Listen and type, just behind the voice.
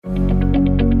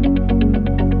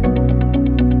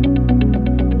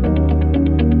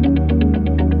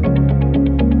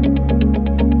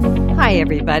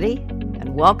everybody,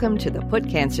 and welcome to the Put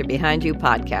Cancer Behind You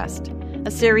podcast,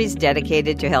 a series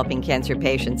dedicated to helping cancer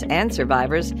patients and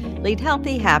survivors lead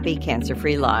healthy, happy,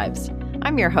 cancer-free lives.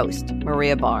 I'm your host,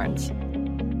 Maria Barnes.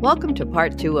 Welcome to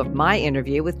part 2 of my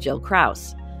interview with Jill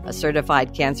Krause, a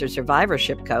certified cancer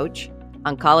survivorship coach,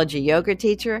 oncology yoga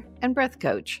teacher, and breath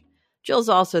coach. Jill's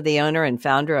also the owner and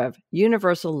founder of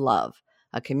YOUniversal Love,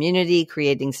 a community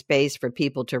creating space for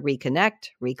people to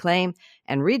reconnect, reclaim,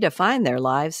 and redefine their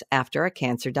lives after a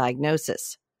cancer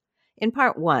diagnosis. In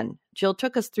part 1, Jill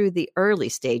took us through the early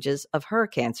stages of her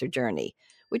cancer journey,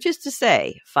 which is to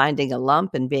say, finding a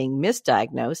lump and being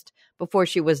misdiagnosed before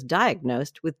she was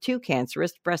diagnosed with 2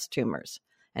 cancerous breast tumors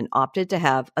and opted to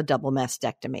have a double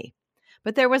mastectomy.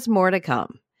 But there was more to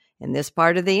come. In this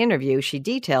part of the interview, she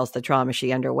details the trauma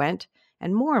she underwent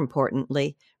and, more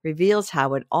importantly, reveals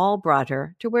how it all brought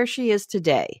her to where she is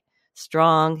today,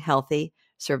 strong, healthy,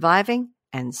 surviving,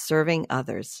 and serving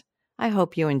others. I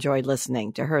hope you enjoyed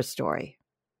listening to her story.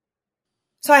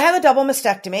 So I have a double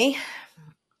mastectomy,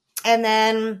 and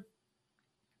then,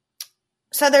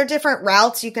 so there are different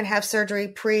routes. You can have surgery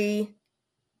pre-treatment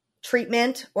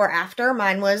or after.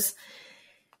 Mine was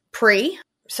pre.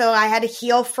 So I had to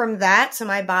heal from that. So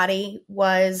my body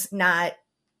was not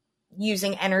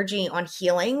using energy on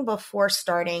healing before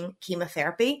starting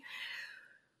chemotherapy.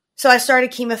 So I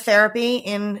started chemotherapy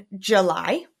in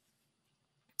July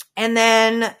and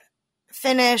then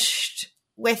finished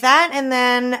with that and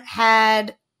then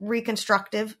had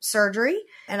reconstructive surgery.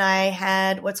 And I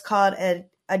had what's called a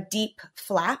deep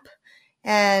flap.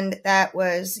 And that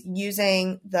was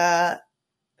using the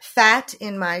fat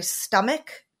in my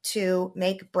stomach to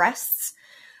make breasts.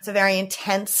 It's a very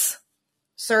intense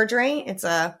surgery. It's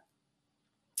a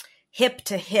hip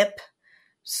to hip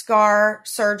scar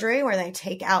surgery where they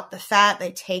take out the fat,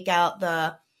 they take out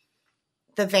the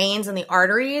veins and the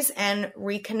arteries and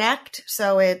reconnect.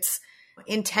 So it's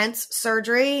intense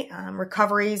surgery,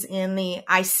 recoveries in the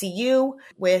ICU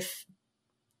with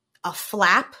a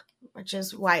flap, which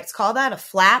is why it's called that, a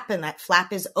flap, and that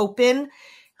flap is open.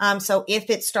 So if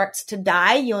it starts to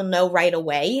die, you'll know right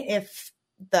away if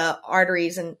the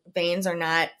arteries and veins are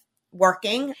not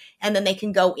working, and then they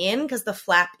can go in because the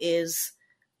flap is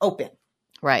open.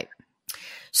 Right.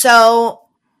 So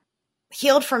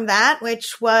healed from that,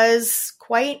 which was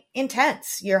quite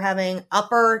intense. You're having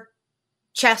upper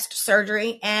chest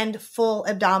surgery and full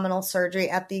abdominal surgery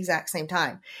at the exact same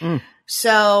time.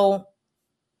 So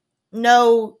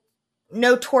no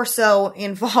torso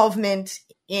involvement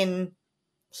in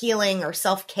healing or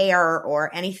self-care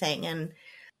or anything. And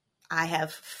I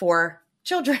have 4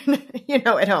 children,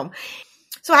 at home.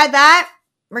 So I had that,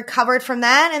 recovered from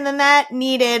that, and then that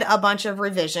needed a bunch of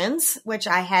revisions, which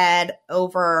I had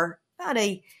over about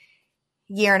a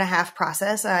 1.5 year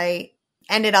process. I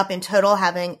ended up in total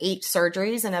having 8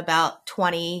 surgeries in about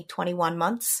 21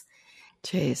 months.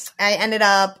 Jeez. I ended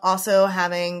up also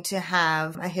having to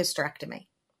have a hysterectomy.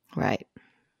 Right.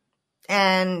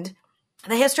 And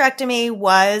the hysterectomy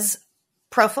was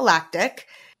prophylactic.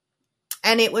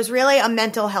 And it was really a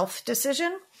mental health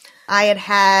decision. I had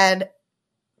had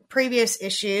previous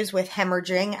issues with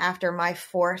hemorrhaging after my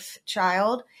 4th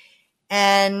child.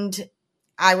 And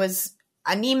I was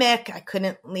anemic. I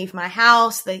couldn't leave my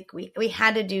house. We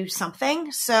had to do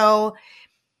something. So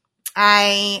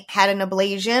I had an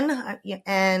ablation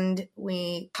and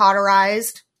we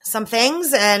cauterized some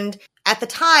things. And at the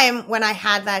time when I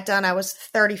had that done, I was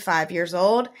 35 years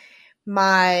old.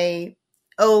 My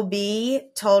OB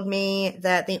told me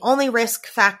that the only risk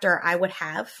factor I would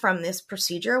have from this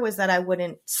procedure was that I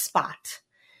wouldn't spot.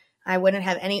 I wouldn't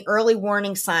have any early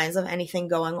warning signs of anything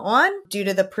going on due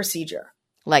to the procedure.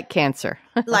 Like cancer.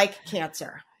 Like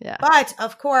cancer. Yeah. But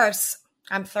of course,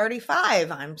 I'm 35.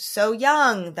 I'm so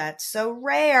young. That's so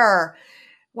rare.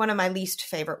 One of my least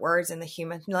favorite words in the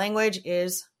human language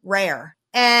is rare.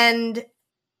 And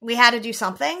we had to do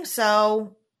something,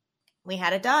 so we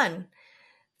had it done.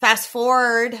 Fast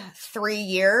forward 3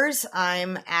 years,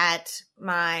 I'm at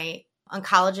my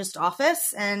oncologist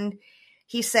office and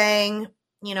he's saying,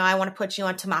 I want to put you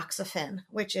on tamoxifen,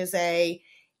 which is a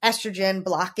estrogen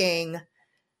blocking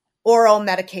oral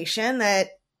medication that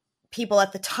people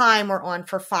at the time were on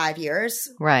for 5 years.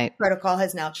 Right. Protocol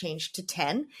has now changed to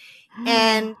 10.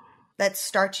 And that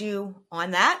starts you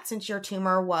on that since your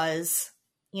tumor was,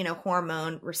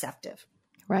 hormone receptive.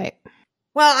 Right.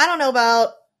 Well, I don't know about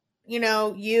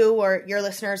you or your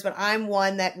listeners, but I'm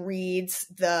one that reads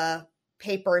the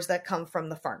papers that come from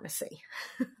the pharmacy.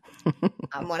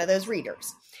 I'm one of those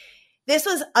readers. This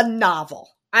was a novel.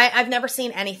 I've never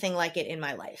seen anything like it in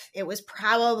my life. It was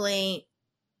probably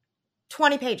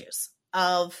 20 pages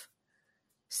of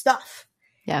stuff.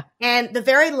 Yeah. And the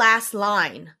very last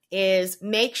line is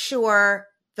make sure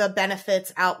the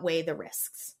benefits outweigh the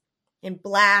risks in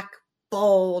black,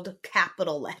 bold,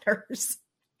 capital letters.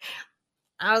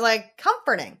 I was like,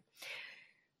 comforting.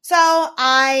 So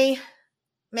I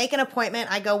make an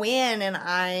appointment. I go in and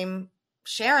I'm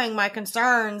sharing my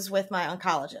concerns with my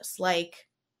oncologist. Like,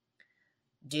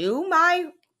 do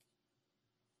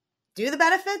the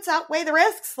benefits outweigh the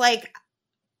risks? Like,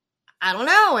 I don't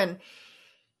know. And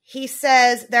he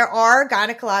says there are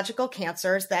gynecological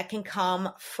cancers that can come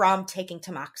from taking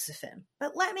tamoxifen.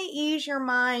 But let me ease your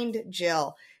mind,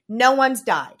 Jill. No one's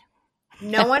died.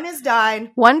 No one has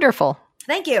died. Wonderful.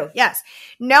 Thank you. Yes.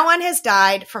 No one has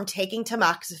died from taking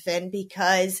tamoxifen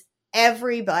because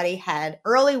everybody had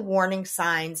early warning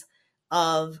signs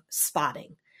of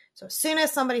spotting. So as soon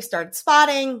as somebody started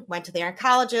spotting, went to the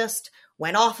oncologist,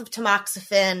 went off of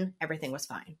tamoxifen, everything was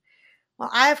fine.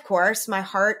 Well, of course, my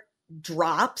heart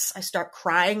drops. I start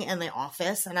crying in the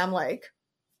office and I'm like,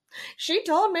 she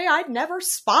told me I'd never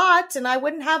spot and I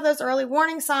wouldn't have those early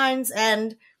warning signs.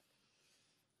 And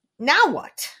now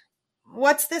what?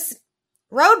 What's this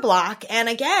roadblock? And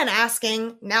again,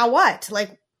 asking, now what?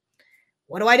 Like,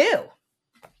 what do I do?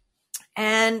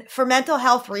 And for mental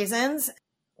health reasons,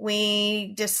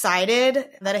 we decided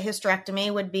that a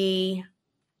hysterectomy would be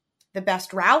the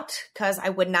best route because I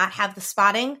would not have the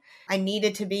spotting. I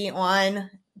needed to be on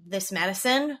this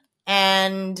medicine.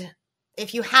 And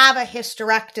if you have a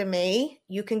hysterectomy,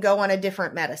 you can go on a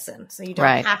different medicine. So you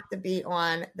don't have to be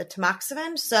on the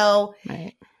tamoxifen. So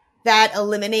that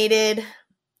eliminated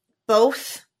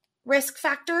both risk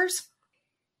factors.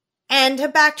 And to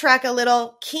backtrack a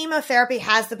little, chemotherapy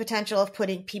has the potential of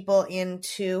putting people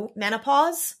into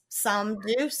menopause. Some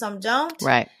do, some don't.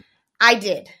 Right. I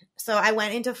did. So I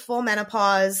went into full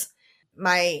menopause.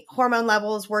 My hormone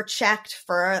levels were checked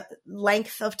for a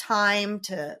length of time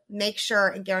to make sure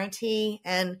and guarantee.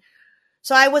 And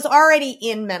so I was already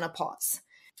in menopause.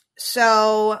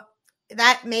 So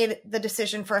that made the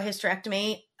decision for a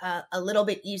hysterectomy a little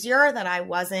bit easier, that I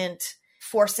wasn't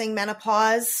forcing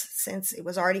menopause since it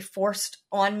was already forced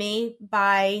on me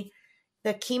by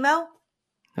the chemo.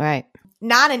 Right.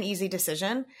 Not an easy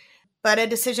decision, but a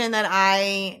decision that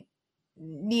I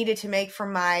needed to make for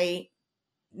my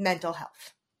mental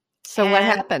health. So what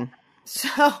happened?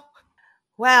 So,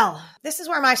 well, this is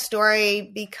where my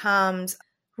story becomes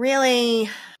really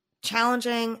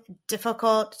challenging,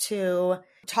 difficult to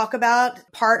talk about.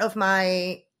 Part of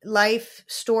my life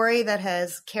story that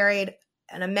has carried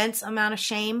an immense amount of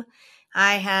shame.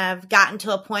 I have gotten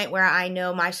to a point where I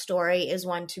know my story is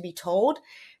one to be told,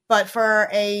 but for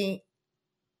a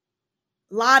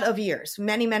lot of years,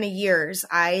 many, many years,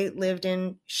 I lived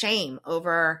in shame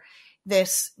over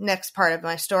this next part of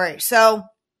my story. So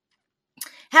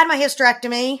had my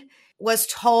hysterectomy, was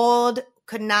told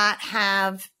could not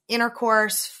have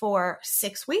intercourse for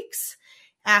 6 weeks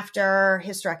after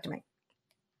hysterectomy.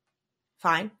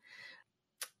 Fine.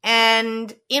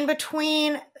 And in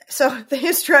between, so the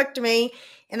hysterectomy,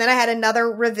 and then I had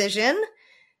another revision,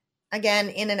 again,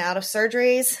 in and out of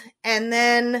surgeries. And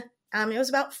then it was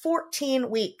about 14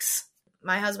 weeks.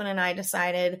 My husband and I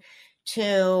decided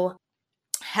to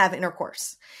have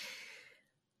intercourse.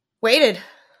 Waited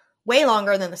way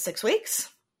longer than the 6 weeks.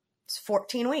 It's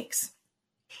 14 weeks.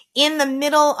 In the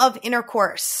middle of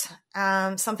intercourse,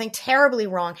 something terribly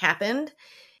wrong happened.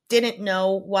 Didn't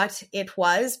know what it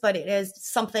was, but it is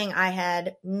something I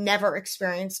had never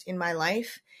experienced in my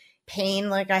life. Pain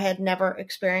like I had never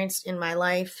experienced in my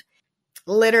life.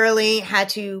 Literally had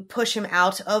to push him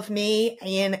out of me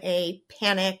in a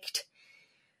panicked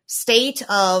state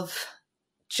of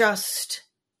just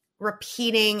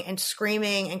repeating and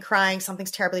screaming and crying,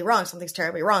 something's terribly wrong, something's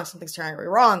terribly wrong, something's terribly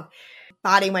wrong.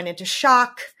 Body went into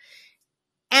shock.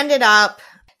 Ended up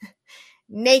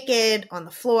naked on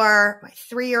the floor, my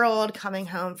 3-year-old coming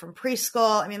home from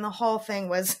preschool. I mean, the whole thing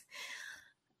was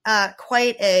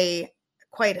quite a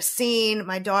scene.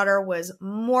 My daughter was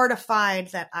mortified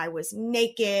that I was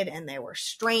naked and there were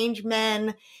strange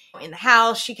men in the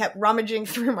house. She kept rummaging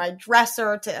through my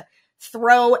dresser to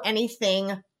throw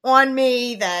anything on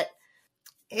me. That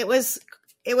it was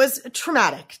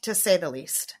traumatic, to say the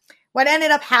least. What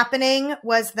ended up happening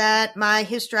was that my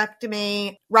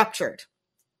hysterectomy ruptured.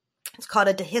 It's called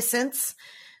a dehiscence,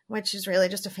 which is really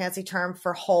just a fancy term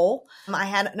for hole. I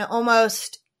had an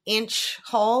almost inch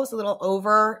hole. It was a little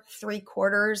over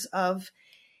 3/4 of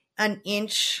an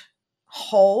inch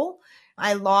hole.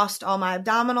 I lost all my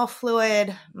abdominal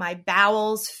fluid. My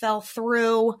bowels fell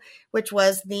through, which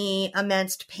was the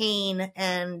immense pain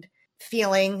and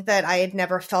feeling that I had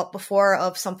never felt before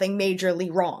of something majorly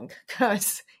wrong,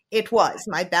 because It was.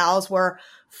 My bowels were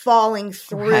falling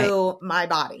through my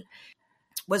body.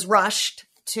 Was rushed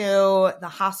to the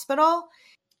hospital,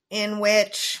 in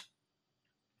which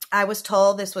I was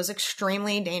told this was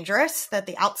extremely dangerous, that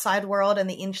the outside world and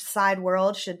the inside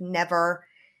world should never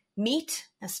meet,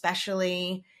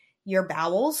 especially your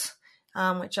bowels,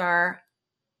 which are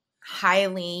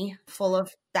highly full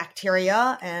of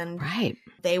bacteria. And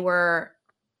they were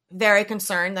very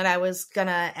concerned that I was going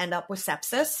to end up with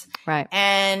sepsis. Right.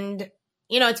 And,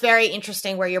 it's very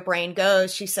interesting where your brain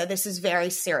goes. She said, this is very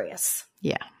serious.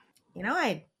 Yeah.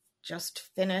 I just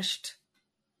finished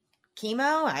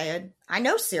chemo. I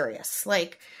know serious.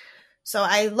 So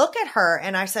I look at her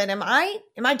and I said, am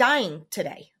I dying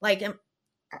today?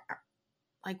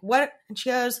 What? And she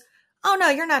goes, oh no,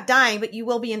 you're not dying, but you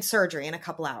will be in surgery in a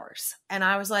couple hours. And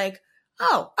I was like,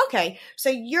 oh, okay. So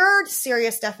your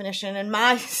serious definition and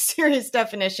my serious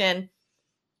definition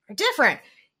are different,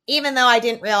 even though I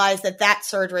didn't realize that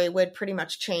surgery would pretty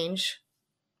much change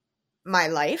my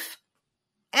life.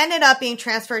 Ended up being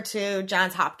transferred to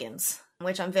Johns Hopkins,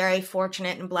 which I'm very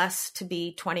fortunate and blessed to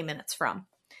be 20 minutes from.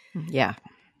 Yeah.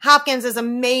 Hopkins, is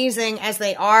amazing as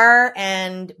they are,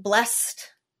 and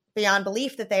blessed beyond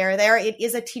belief that they are there. It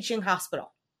is a teaching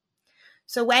hospital.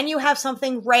 So when you have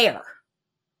something rare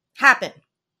happen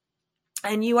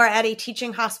and you are at a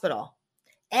teaching hospital,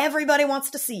 everybody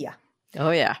wants to see you.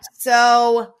 Oh, yeah.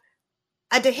 So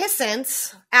a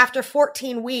dehiscence after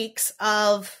 14 weeks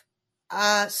of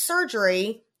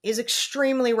surgery is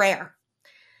extremely rare.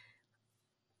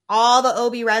 All the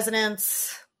OB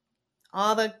residents,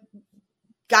 all the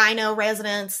gyno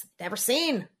residents, never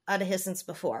seen a dehiscence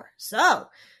before. So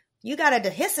you got a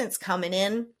dehiscence coming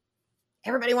in,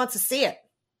 everybody wants to see it.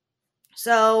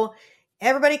 So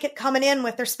everybody kept coming in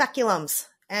with their speculums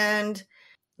and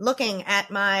looking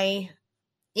at my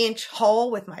inch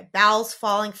hole with my bowels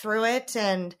falling through it.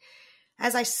 And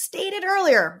as I stated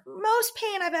earlier, most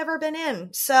pain I've ever been in.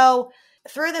 So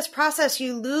through this process,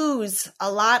 you lose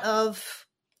a lot of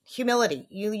humility.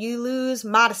 You lose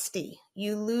modesty.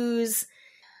 You lose...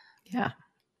 Yeah.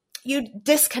 You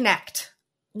disconnect.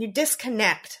 You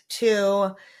disconnect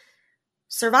to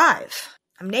survive.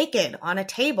 I'm naked on a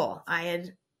table. I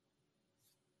had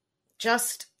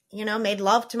just, made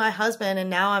love to my husband, and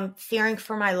now I'm fearing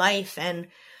for my life, and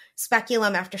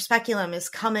speculum after speculum is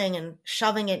coming and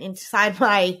shoving it inside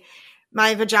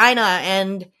my vagina,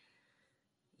 and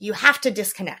you have to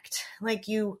disconnect.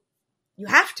 You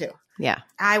have to. Yeah.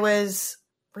 I was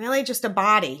really just a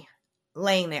body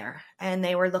laying there, and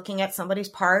they were looking at somebody's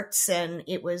parts, and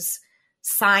it was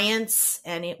science,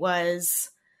 and it was,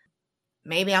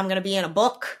 maybe I'm going to be in a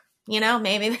book,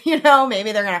 maybe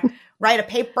they're going to write a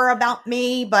paper about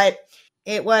me. But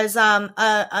it was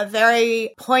a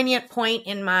very poignant point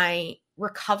in my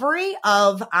recovery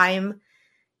of I'm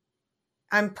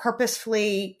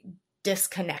purposefully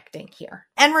disconnecting here.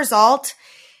 End result,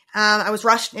 I was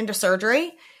rushed into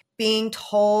surgery, being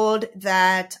told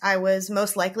that I was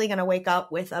most likely going to wake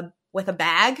up with a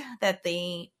bag, that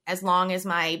as long as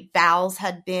my bowels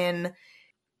had been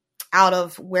out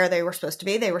of where they were supposed to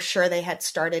be, they were sure they had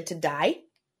started to die.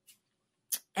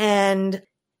 And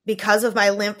because of my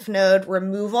lymph node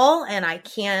removal, and I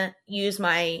can't use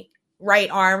my right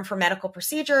arm for medical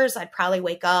procedures, I'd probably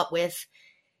wake up with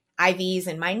IVs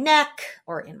in my neck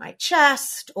or in my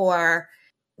chest, or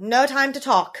no time to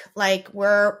talk.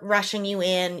 We're rushing you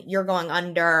in. You're going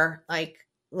under.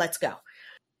 Let's go.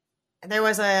 There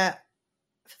was a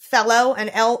fellow, an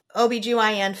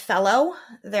OBGYN fellow.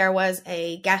 There was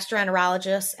a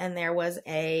gastroenterologist, and there was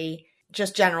a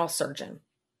just general surgeon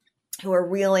who were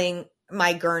reeling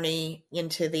my gurney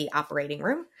into the operating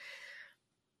room.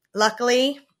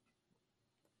 Luckily,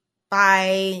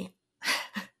 by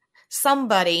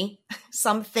somebody,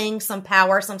 something, some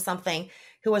power, something,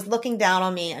 who was looking down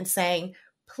on me and saying,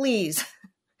 please,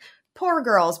 poor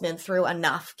girl's been through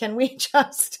enough. Can we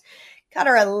just cut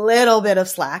her a little bit of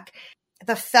slack?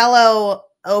 The fellow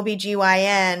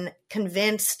OBGYN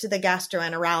convinced the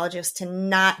gastroenterologist to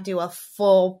not do a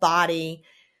full body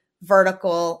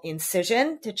vertical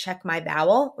incision to check my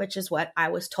bowel, which is what I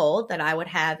was told, that I would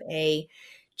have a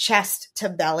chest to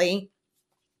belly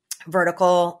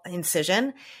vertical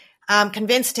incision.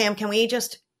 Convinced him, can we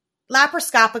just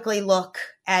laparoscopically look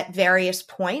at various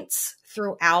points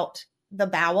throughout the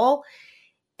bowel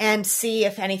and see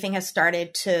if anything has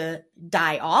started to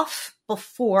die off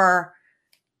before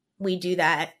we do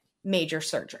that major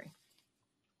surgery.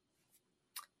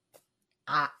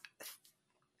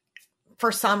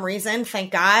 For some reason,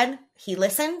 thank God, he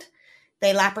listened.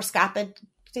 They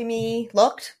laparoscopically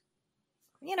looked,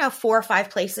 4 or 5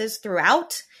 places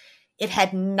throughout. It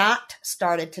had not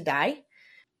started to die.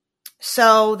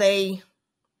 So they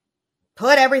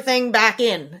put everything back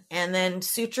in and then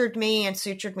sutured me and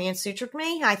sutured me and sutured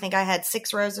me. I think I had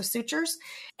 6 rows of sutures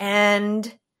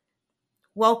and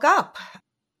woke up.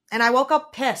 And I woke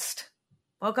up pissed.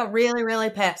 Woke up really, really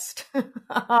pissed.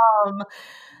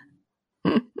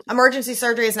 Emergency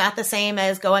surgery is not the same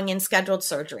as going in scheduled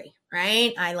surgery,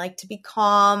 right? I like to be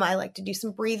calm. I like to do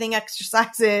some breathing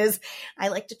exercises. I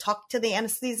like to talk to the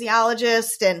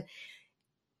anesthesiologist. And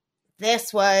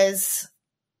this was,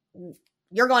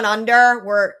 you're going under.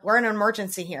 We're in an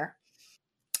emergency here.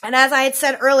 And as I had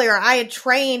said earlier, I had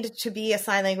trained to be a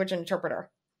sign language interpreter.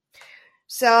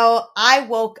 So I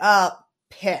woke up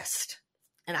pissed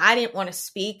and I didn't want to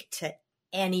speak to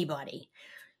anybody.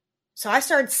 So I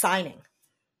started signing.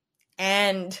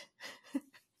 And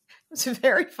it's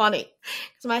very funny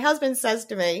because my husband says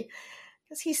to me,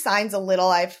 because he signs a little,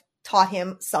 I've taught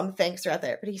him some things throughout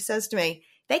there, but he says to me,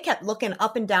 they kept looking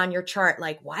up and down your chart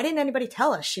like, why didn't anybody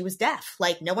tell us she was deaf?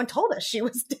 Like, no one told us she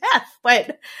was deaf.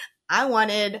 But I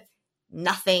wanted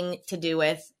nothing to do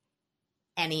with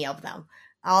any of them.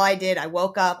 All I did, I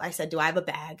woke up, I said, do I have a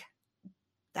bag?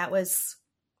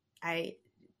 I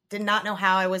did not know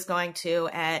how I was going to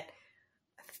at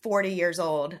 40 years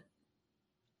old.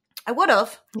 I would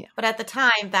have, but at the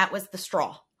time, that was the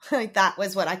straw. That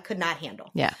was what I could not handle.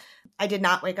 Yeah. I did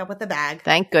not wake up with a bag.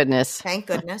 Thank goodness. Thank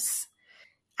goodness.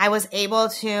 I was able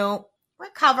to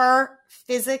recover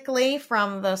physically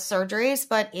from the surgeries,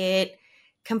 but it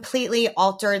completely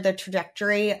altered the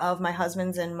trajectory of my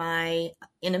husband's and my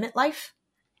intimate life.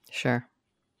 Sure.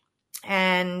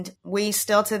 And we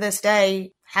still to this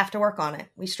day have to work on it.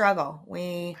 We struggle.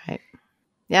 Right.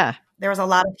 Yeah. There was a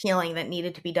lot of healing that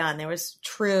needed to be done. There was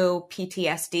true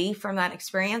PTSD from that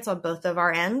experience on both of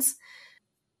our ends.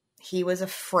 He was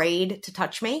afraid to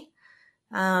touch me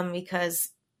because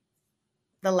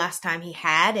the last time he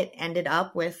had, it ended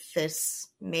up with this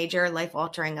major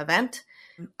life-altering event.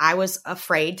 I was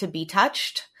afraid to be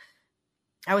touched.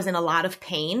 I was in a lot of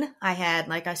pain. I had,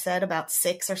 like I said, about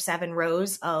 6 or 7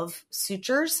 rows of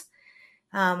sutures,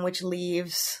 which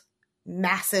leaves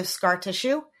massive scar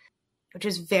tissue, which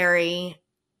is very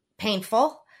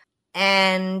painful.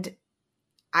 And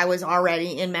I was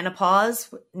already in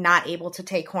menopause, not able to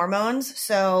take hormones.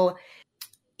 So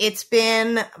it's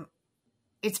been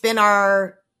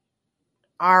our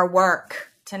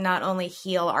work to not only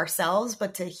heal ourselves,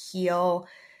 but to heal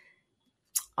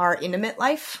our intimate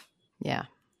life. Yeah.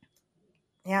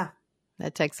 Yeah.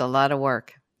 That takes a lot of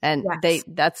work. And Yes.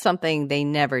 that's something they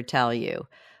never tell you.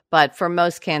 But for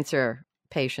most cancer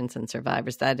patients and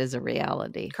survivors, that is a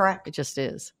reality. Correct. It just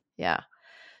is. Yeah.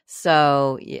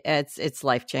 So it's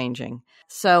life-changing.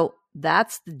 So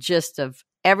that's the gist of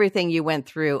everything you went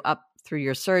through up through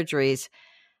your surgeries.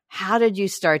 How did you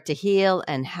start to heal,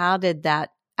 and how did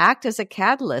that act as a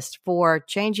catalyst for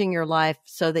changing your life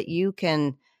so that you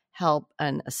can help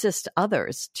and assist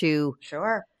others to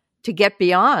get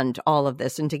beyond all of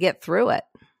this and to get through it?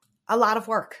 A lot of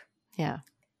work. Yeah.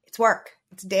 It's work.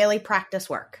 It's daily practice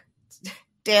work. It's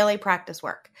daily practice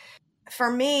work.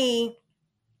 For me,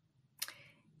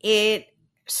 it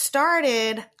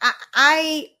started,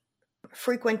 I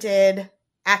frequented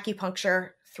acupuncture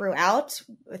throughout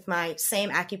with my same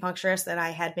acupuncturist that I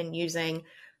had been using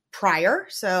prior.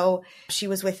 So she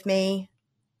was with me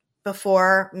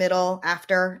before, middle,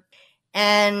 after,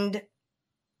 and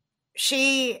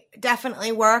she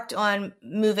definitely worked on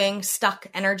moving stuck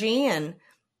energy and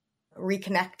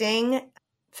reconnecting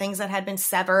things that had been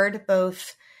severed,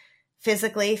 both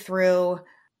physically through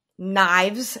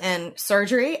knives and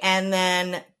surgery, and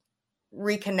then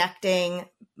reconnecting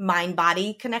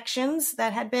mind-body connections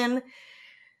that had been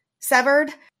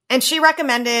severed. And she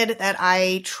recommended that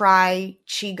I try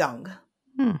Qigong.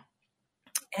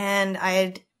 And I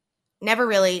had never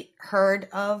really heard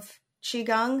of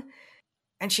Qigong.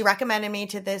 And she recommended me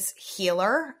to this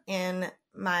healer in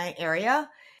my area.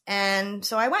 And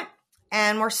so I went.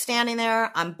 And we're standing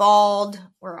there. I'm bald.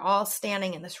 We're all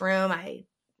standing in this room. I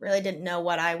really didn't know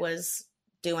what I was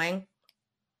doing.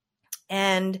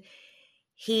 And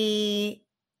he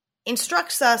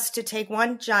instructs us to take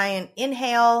one giant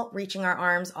inhale, reaching our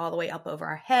arms all the way up over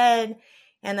our head,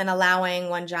 and then allowing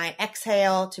one giant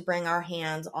exhale to bring our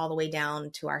hands all the way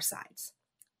down to our sides.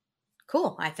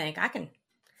 Cool. I think I can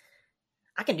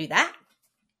do that.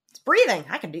 It's breathing.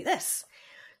 I can do this.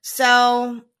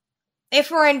 So if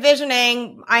we're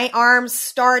envisioning my arms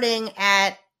starting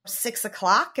at 6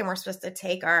 o'clock and we're supposed to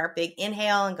take our big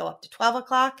inhale and go up to 12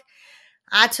 o'clock,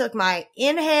 I took my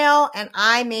inhale and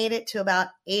I made it to about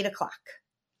 8 o'clock.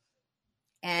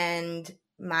 And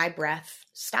my breath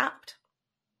stopped.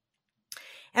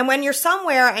 And when you're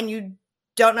somewhere and you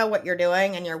don't know what you're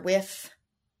doing and you're with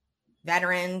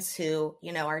veterans who,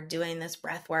 are doing this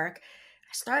breath work,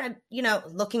 I started,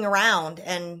 looking around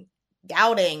and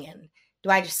doubting, and do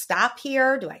I just stop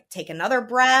here? Do I take another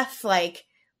breath? Like,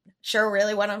 sure,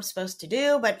 really what I'm supposed to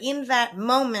do. But in that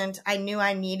moment, I knew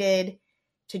I needed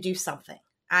to do something.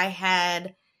 I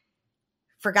had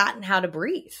forgotten how to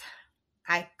breathe.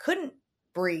 I couldn't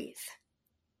breathe.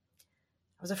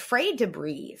 I was afraid to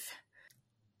breathe.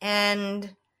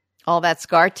 And all that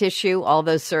scar tissue, all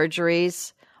those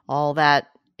surgeries, all that,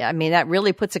 I mean, that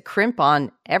really puts a crimp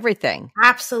on everything.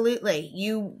 Absolutely.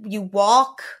 You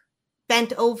walk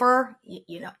bent over,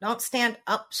 don't stand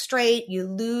up straight. You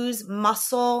lose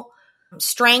muscle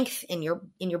strength in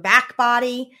your back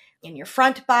body, in your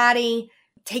front body.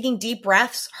 Taking deep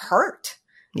breaths hurt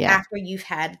after you've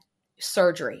had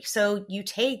surgery. So you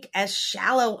take as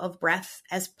shallow of breath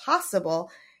as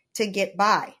possible to get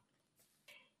by.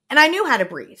 And I knew how to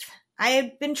breathe. I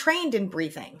had been trained in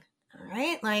breathing, all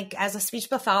right? Like, as a speech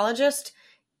pathologist,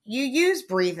 you use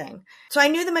breathing. So I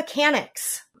knew the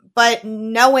mechanics, but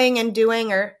knowing and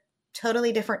doing are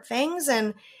totally different things.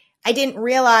 And I didn't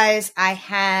realize I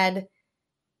had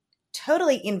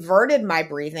totally inverted my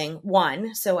breathing.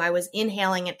 One, so I was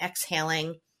inhaling and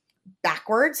exhaling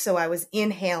backwards. So I was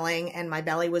inhaling and my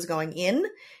belly was going in,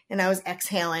 and I was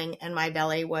exhaling and my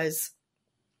belly was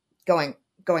going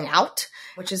out,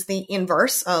 which is the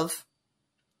inverse of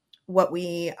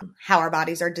how our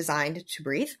bodies are designed to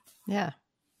breathe. Yeah.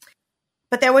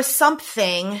 But there was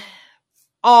something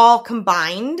all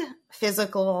combined,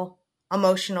 physical,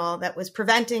 emotional, that was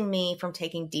preventing me from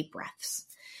taking deep breaths.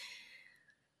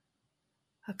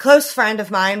 A close friend of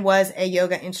mine was a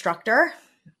yoga instructor.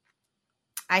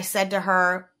 I said to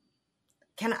her,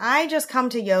 can I just come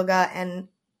to yoga and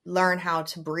learn how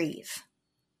to breathe?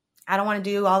 I don't want to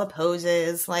do all the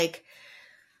poses. Like,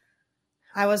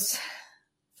 I was,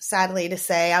 sadly to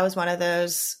say, I was one of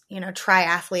those,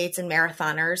 triathletes and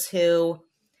marathoners who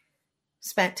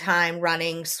spent time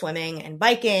running, swimming, and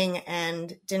biking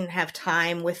and didn't have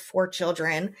time with 4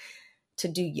 children to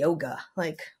do yoga.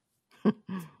 Like,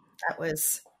 that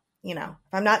was, if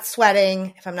I'm not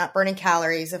sweating, if I'm not burning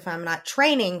calories, if I'm not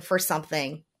training for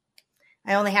something,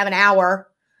 I only have an hour,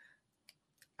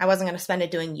 I wasn't going to spend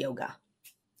it doing yoga.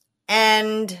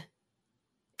 And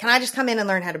can I just come in and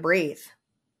learn how to breathe?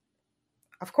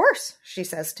 Of course, she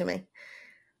says to me.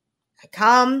 I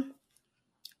come.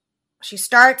 She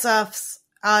starts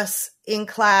us in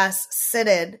class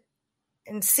seated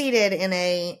in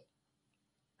a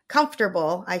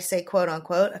comfortable, I say quote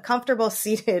unquote, a comfortable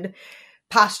seated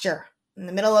posture in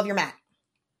the middle of your mat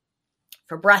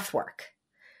for breath work.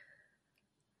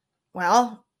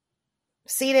 Well,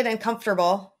 seated and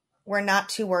comfortable were not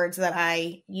 2 words that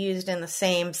I used in the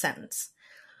same sentence.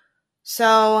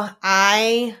 So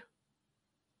I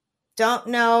don't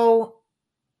know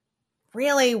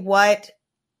really what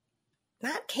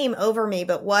not came over me,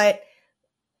 but what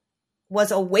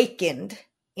was awakened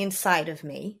inside of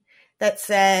me that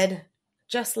said,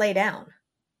 just lay down.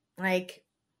 Like,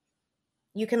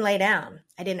 you can lay down.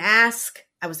 I didn't ask.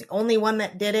 I was the only one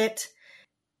that did it.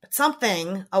 But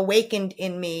something awakened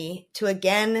in me to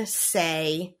again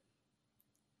say,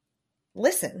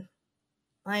 listen.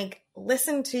 Like,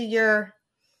 listen to your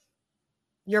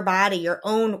body, your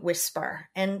own whisper,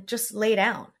 and just lay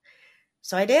down.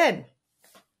 So I did.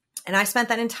 And I spent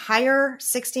that entire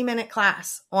 60-minute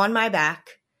class on my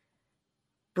back,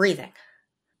 breathing,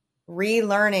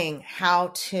 relearning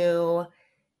how to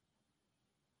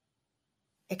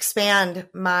expand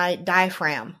my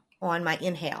diaphragm on my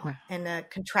inhale and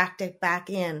contract it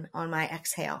back in on my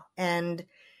exhale. And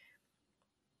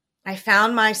I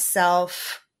found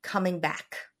myself coming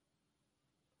back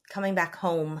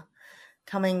home,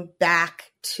 coming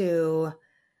back to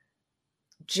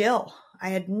Jill. I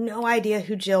had no idea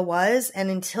who Jill was. And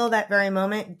until that very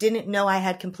moment, didn't know I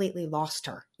had completely lost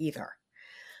her either.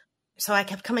 So I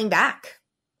kept coming back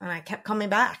and I kept coming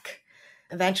back.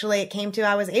 Eventually it came to,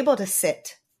 I was able to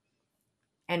sit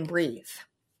and breathe.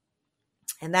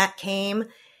 And that came.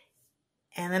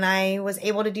 And then I was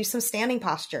able to do some standing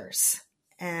postures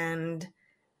and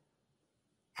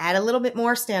add a little bit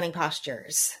more standing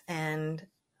postures and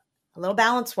a little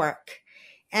balance work.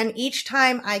 And each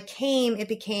time I came, it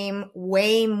became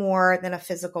way more than a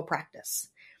physical practice.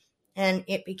 And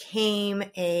it became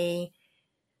a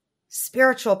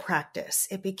spiritual practice.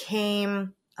 It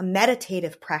became a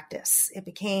meditative practice. It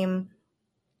became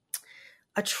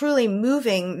a truly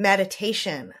moving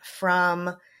meditation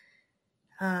from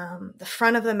the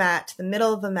front of the mat to the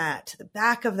middle of the mat to the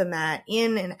back of the mat,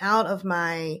 in and out of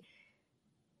my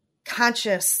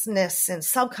consciousness and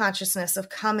subconsciousness of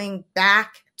coming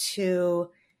back to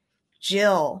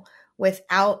Jill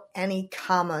without any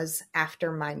commas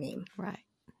after my name. Right.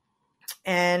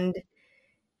 And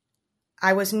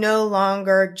I was no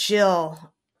longer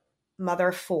Jill, mother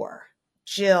of 4,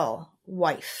 Jill,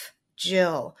 wife,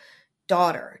 Jill,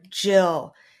 daughter,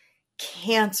 Jill,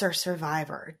 cancer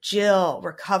survivor, Jill,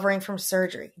 recovering from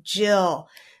surgery, Jill,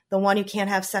 the one who can't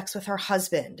have sex with her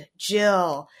husband,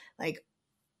 Jill, like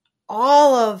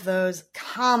all of those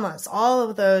commas, all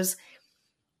of those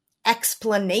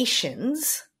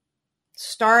explanations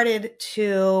started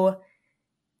to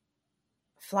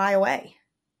fly away.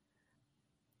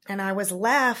 And I was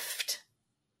left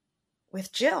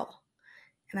with Jill.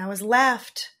 And I was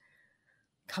left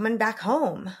coming back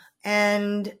home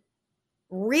and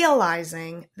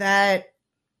realizing that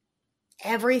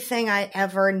everything I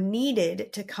ever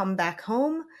needed to come back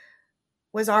home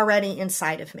was already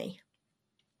inside of me.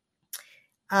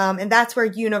 And that's where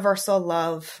Universal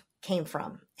Love came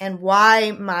from, and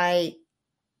why my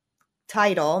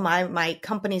title, my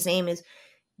company's name is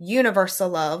Universal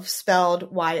Love,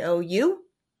 spelled Y-O-U,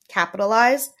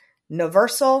 capitalized,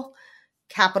 Universal,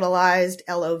 capitalized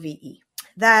L-O-V-E.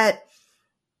 That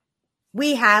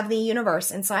we have the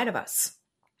universe inside of us,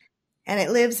 and it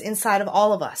lives inside of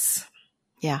all of us.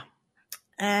 Yeah.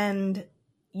 And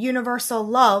universal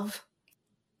love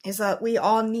is that we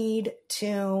all need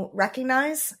to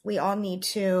recognize, we all need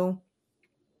to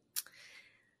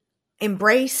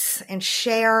embrace and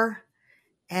share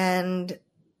and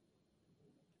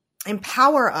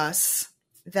empower us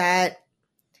that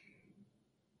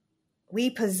we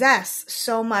possess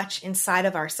so much inside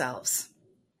of ourselves,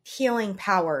 healing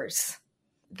powers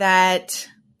that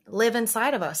live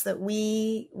inside of us, that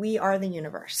we are the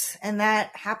universe. And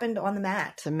that happened on the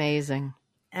mat. It's amazing.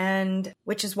 And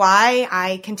which is why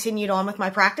I continued on with my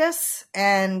practice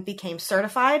and became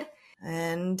certified,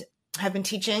 and have been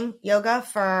teaching yoga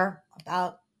for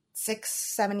about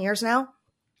 6-7 years now.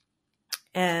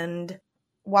 And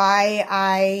why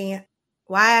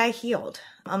I healed,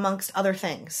 amongst other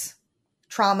things,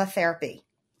 trauma therapy,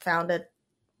 found a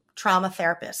trauma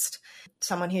therapist,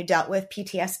 someone who dealt with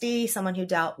PTSD, someone who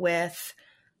dealt with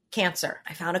cancer.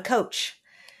 I found a coach.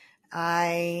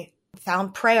 I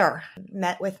found prayer,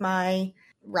 met with my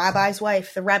rabbi's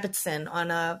wife, the Rebbitzin,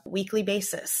 on a weekly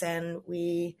basis. And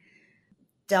we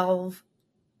dove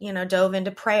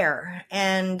into prayer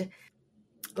and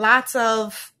lots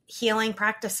of healing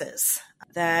practices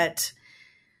that,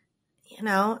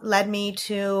 led me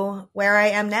to where I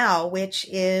am now, which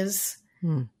is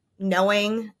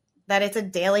knowing that it's a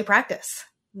daily practice,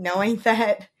 knowing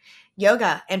that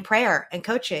yoga and prayer and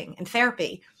coaching and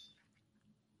therapy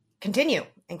continue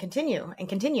and continue and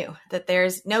continue, that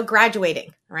there's no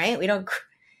graduating, right? We don't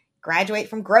graduate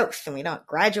from growth, and we don't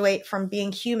graduate from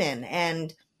being human.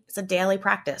 And it's a daily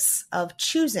practice of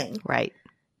choosing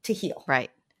to heal.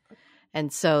 Right.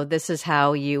 And so this is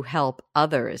how you help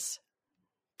others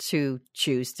to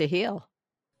choose to heal.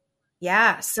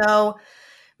 Yeah. So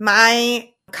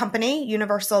my company,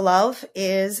 Universal Love,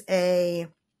 is a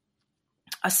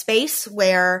space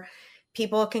where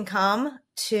people can come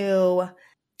to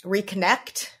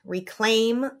reconnect,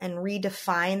 reclaim, and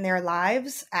redefine their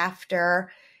lives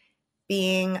after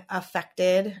being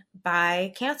affected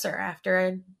by cancer, after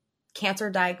a cancer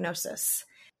diagnosis.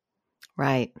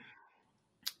 Right.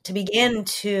 To begin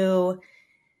to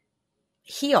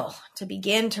heal, to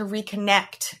begin to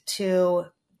reconnect to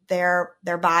their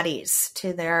bodies,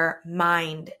 to their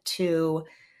mind, to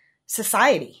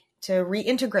society, to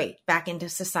reintegrate back into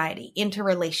society, into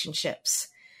relationships,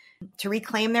 to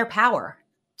reclaim their power,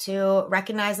 to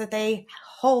recognize that they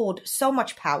hold so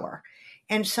much power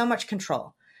and so much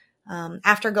control.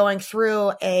 After going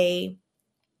through a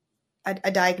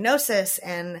diagnosis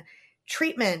and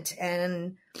treatment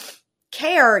and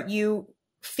care, you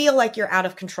feel like you're out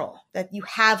of control, that you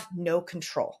have no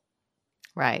control.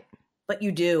 Right. But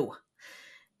you do.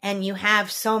 And you have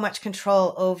so much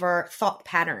control over thought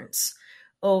patterns,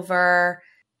 over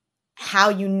how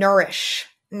you nourish,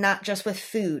 not just with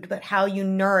food, but how you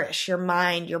nourish your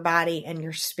mind, your body, and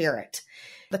your spirit,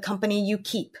 the company you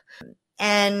keep,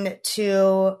 and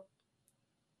to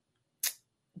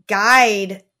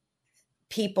guide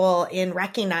people in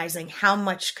recognizing how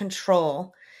much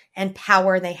control and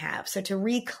power they have. So to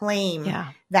reclaim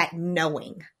that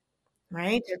knowing,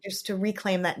 right? Just to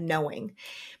reclaim that knowing.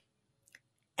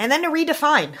 And then to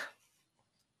redefine.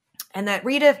 And that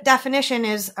redefinition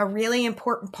is a really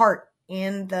important part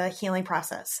in the healing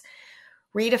process.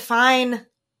 Redefine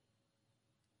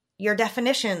your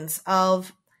definitions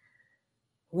of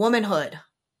womanhood,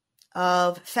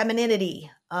 of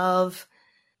femininity, of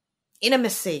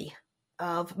intimacy,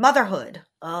 of motherhood,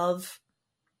 of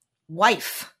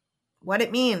wife, what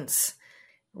it means,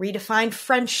 redefine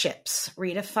friendships,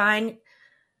 redefine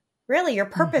really your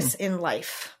purpose in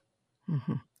life.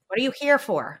 Mm-hmm. What are you here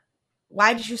for?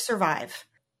 Why did you survive?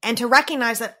 And to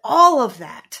recognize that all of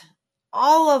that,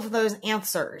 all of those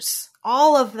answers,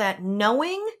 all of that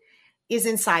knowing is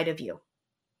inside of you.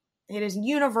 It is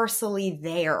universally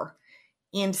there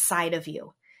inside of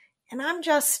you. And I'm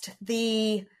just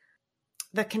the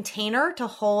container to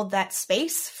hold that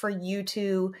space for you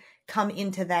to come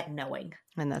into that knowing.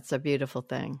 And that's a beautiful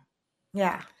thing.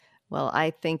 Yeah. Well,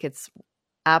 I think it's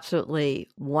absolutely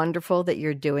wonderful that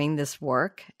you're doing this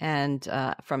work. And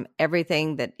from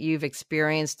everything that you've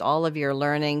experienced, all of your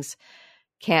learnings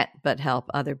can't but help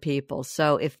other people.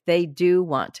 So if they do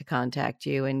want to contact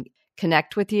you and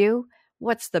connect with you,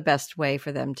 what's the best way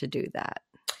for them to do that?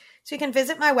 So you can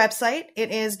visit my website.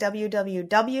 It is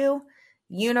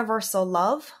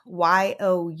www.YOUniversallove,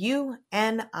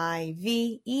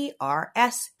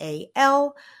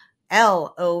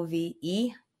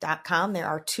 YOUniversallove.com. There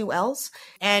are 2 L's.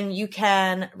 And you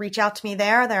can reach out to me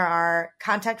there. There are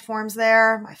contact forms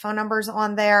there. My phone number's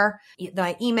on there.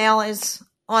 My email is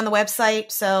on the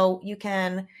website. So you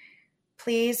can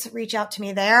please reach out to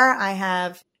me there. I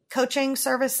have coaching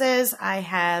services. I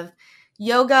have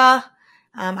yoga.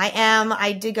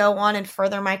 I did go on and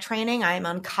further my training. I am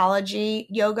Oncology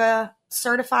yoga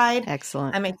certified.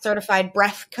 Excellent. I'm a certified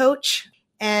breath coach.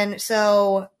 And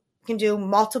so you can do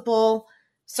multiple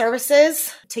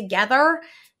services together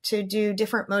to do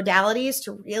different modalities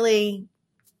to really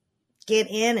get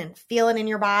in and feel it in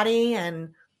your body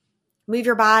and move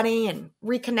your body and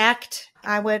reconnect.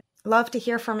 I would love to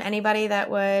hear from anybody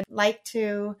that would like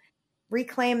to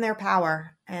reclaim their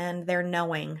power and their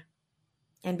knowing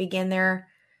and begin their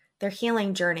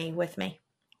healing journey with me.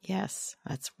 Yes,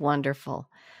 that's wonderful.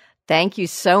 Thank you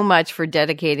so much for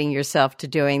dedicating yourself to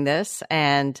doing this.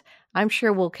 And I'm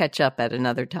sure we'll catch up at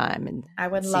another time. And I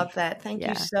would love that. Thank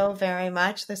you so very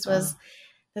much. This was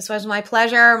my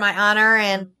pleasure, my honor.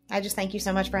 And I just thank you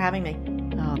so much for having me.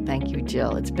 Oh, thank you,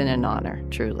 Jill. It's been an honor,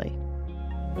 truly.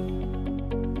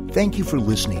 Thank you for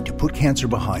listening to Put Cancer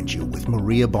Behind You with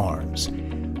Maria Barnes.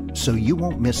 So you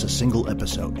won't miss a single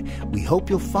episode, we hope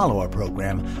you'll follow our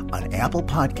program on Apple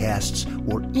Podcasts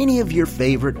or any of your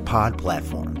favorite pod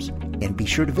platforms. And be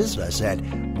sure to visit us at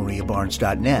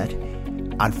mariabarnes.net,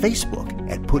 on Facebook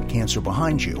at Put Cancer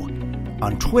Behind You,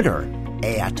 on Twitter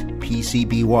at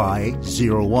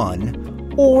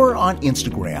PCBY01, or on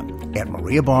Instagram at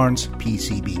Maria Barnes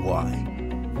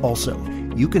PCBY. Also,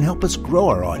 you can help us grow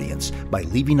our audience by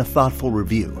leaving a thoughtful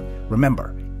review.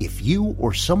 Remember, if you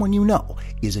or someone you know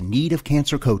is in need of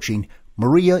cancer coaching,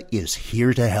 Maria is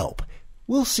here to help.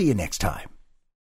 We'll see you next time.